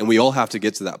lives. And we all have to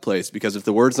get to that place, because if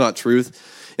the Word's not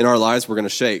truth in our lives, we're going to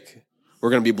shake. We're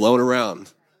going to be blown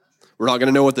around. We're not going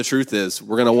to know what the truth is.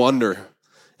 We're going to wonder.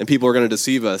 And people are going to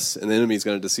deceive us, and the enemy's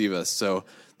going to deceive us. So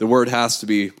the Word has to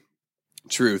be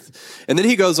truth. And then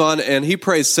he goes on and he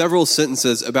prays several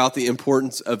sentences about the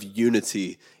importance of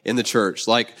unity in the church.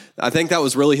 Like, I think that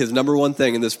was really his number one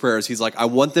thing in this prayer is he's like, I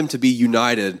want them to be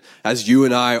united as you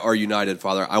and I are united,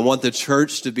 Father. I want the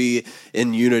church to be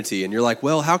in unity. And you're like,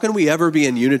 well, how can we ever be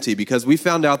in unity? Because we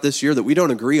found out this year that we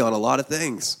don't agree on a lot of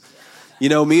things. You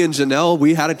know, me and Janelle,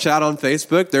 we had a chat on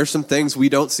Facebook. There's some things we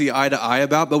don't see eye to eye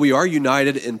about, but we are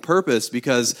united in purpose,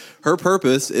 because her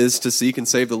purpose is to seek and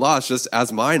save the lost, just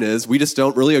as mine is. We just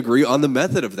don't really agree on the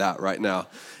method of that right now.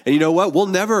 And you know what? We'll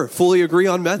never fully agree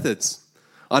on methods,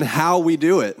 on how we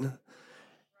do it.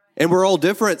 And we're all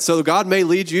different. So God may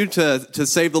lead you to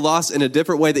save the lost in a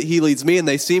different way that he leads me, and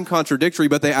they seem contradictory,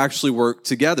 but they actually work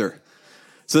together.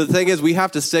 So the thing is, we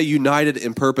have to stay united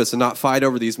in purpose and not fight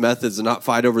over these methods and not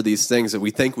fight over these things that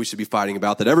we think we should be fighting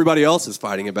about, that everybody else is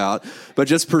fighting about, but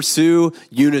just pursue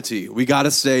unity. We got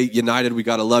to stay united. We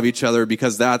got to love each other,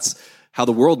 because that's how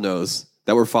the world knows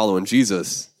that we're following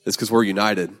Jesus, is because we're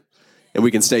united and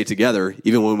we can stay together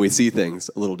even when we see things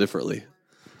a little differently.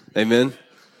 Amen.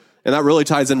 And that really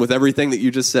ties in with everything that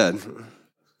you just said.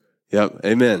 Yep.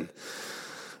 Amen.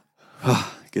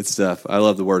 Good stuff. I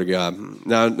love the Word of God.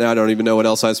 Now I don't even know what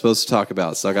else I'm supposed to talk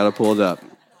about, so I got to pull it up.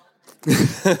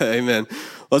 Amen.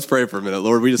 Let's pray for a minute.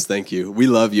 Lord, we just thank you. We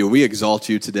love you. We exalt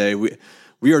you today.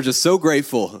 We are just so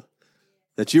grateful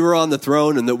that you are on the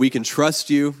throne and that we can trust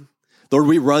you. Lord,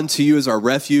 we run to you as our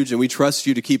refuge, and we trust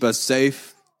you to keep us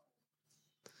safe.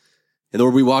 And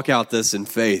Lord, we walk out this in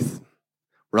faith.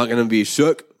 We're not going to be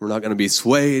shook. We're not going to be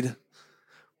swayed.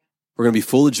 We're going to be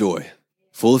full of joy,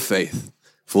 full of faith,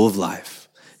 full of life.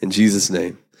 In Jesus'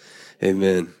 name,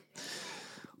 amen.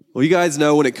 Well, you guys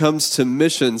know when it comes to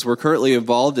missions, we're currently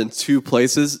involved in 2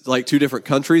 places, like 2 different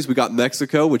countries. We got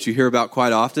Mexico, which you hear about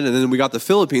quite often, and then we got the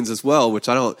Philippines as well, which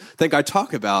I don't think I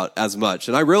talk about as much.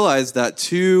 And I realized that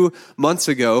 2 months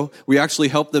ago, we actually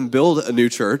helped them build a new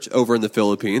church over in the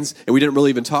Philippines, and we didn't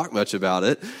really even talk much about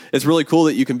it. It's really cool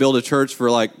that you can build a church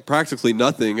for like practically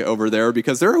nothing over there,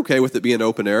 because they're okay with it being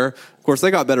open air. Of course,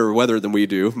 they got better weather than we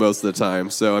do most of the time,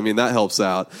 so I mean, that helps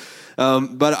out.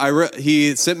 But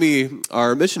he sent me,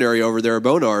 our missionary over there,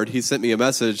 Bonard, he sent me a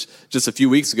message just a few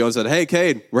weeks ago and said, hey,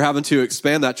 Cade, we're having to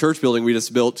expand that church building we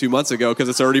just built 2 months ago because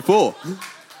it's already full.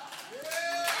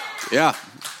 Yeah.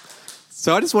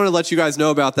 So I just want to let you guys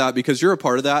know about that, because you're a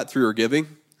part of that through your giving.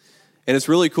 And it's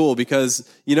really cool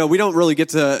because, you know, we don't really get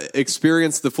to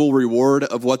experience the full reward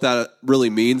of what that really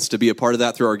means to be a part of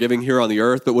that through our giving here on the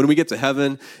earth. But when we get to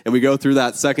heaven and we go through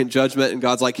that second judgment and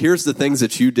God's like, here's the things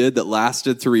that you did that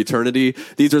lasted through eternity.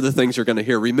 These are the things you're going to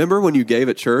hear. Remember when you gave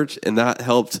at church and that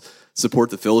helped support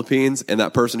the Philippines and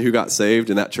that person who got saved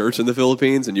in that church in the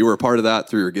Philippines, and you were a part of that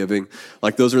through your giving?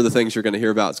 Like, those are the things you're going to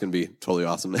hear about. It's going to be totally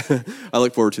awesome. I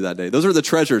look forward to that day. Those are the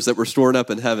treasures that we're storing up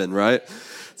in heaven, right?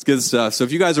 It's good stuff. So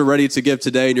if you guys are ready to give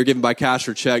today and you're giving by cash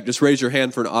or check, just raise your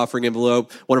hand for an offering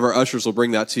envelope. One of our ushers will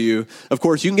bring that to you. Of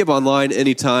course, you can give online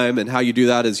anytime, and how you do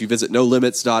that is you visit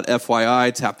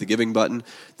nolimits.fyi, tap the giving button.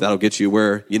 That'll get you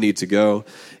where you need to go.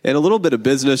 And a little bit of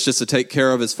business just to take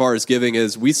care of as far as giving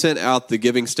is we sent out the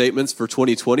giving statements for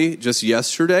 2020 just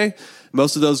yesterday.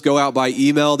 Most of those go out by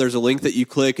email. There's a link that you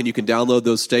click and you can download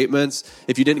those statements.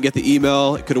 If you didn't get the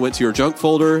email, it could have went to your junk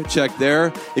folder. Check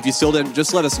there. If you still didn't,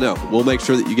 just let us know. We'll make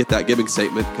sure that you get that giving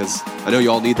statement, because I know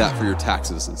you all need that for your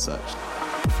taxes and such.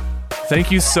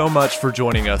 Thank you so much for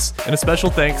joining us, and a special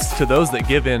thanks to those that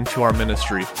give in to our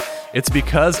ministry. It's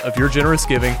because of your generous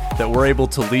giving that we're able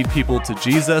to lead people to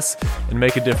Jesus and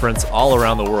make a difference all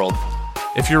around the world.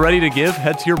 If you're ready to give,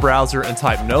 head to your browser and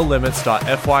type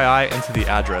nolimits.fyi into the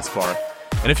address bar.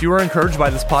 And if you were encouraged by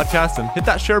this podcast, then hit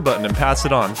that share button and pass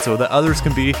it on so that others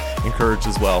can be encouraged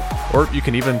as well. Or you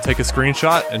can even take a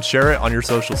screenshot and share it on your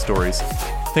social stories.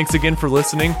 Thanks again for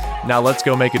listening. Now let's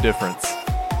go make a difference.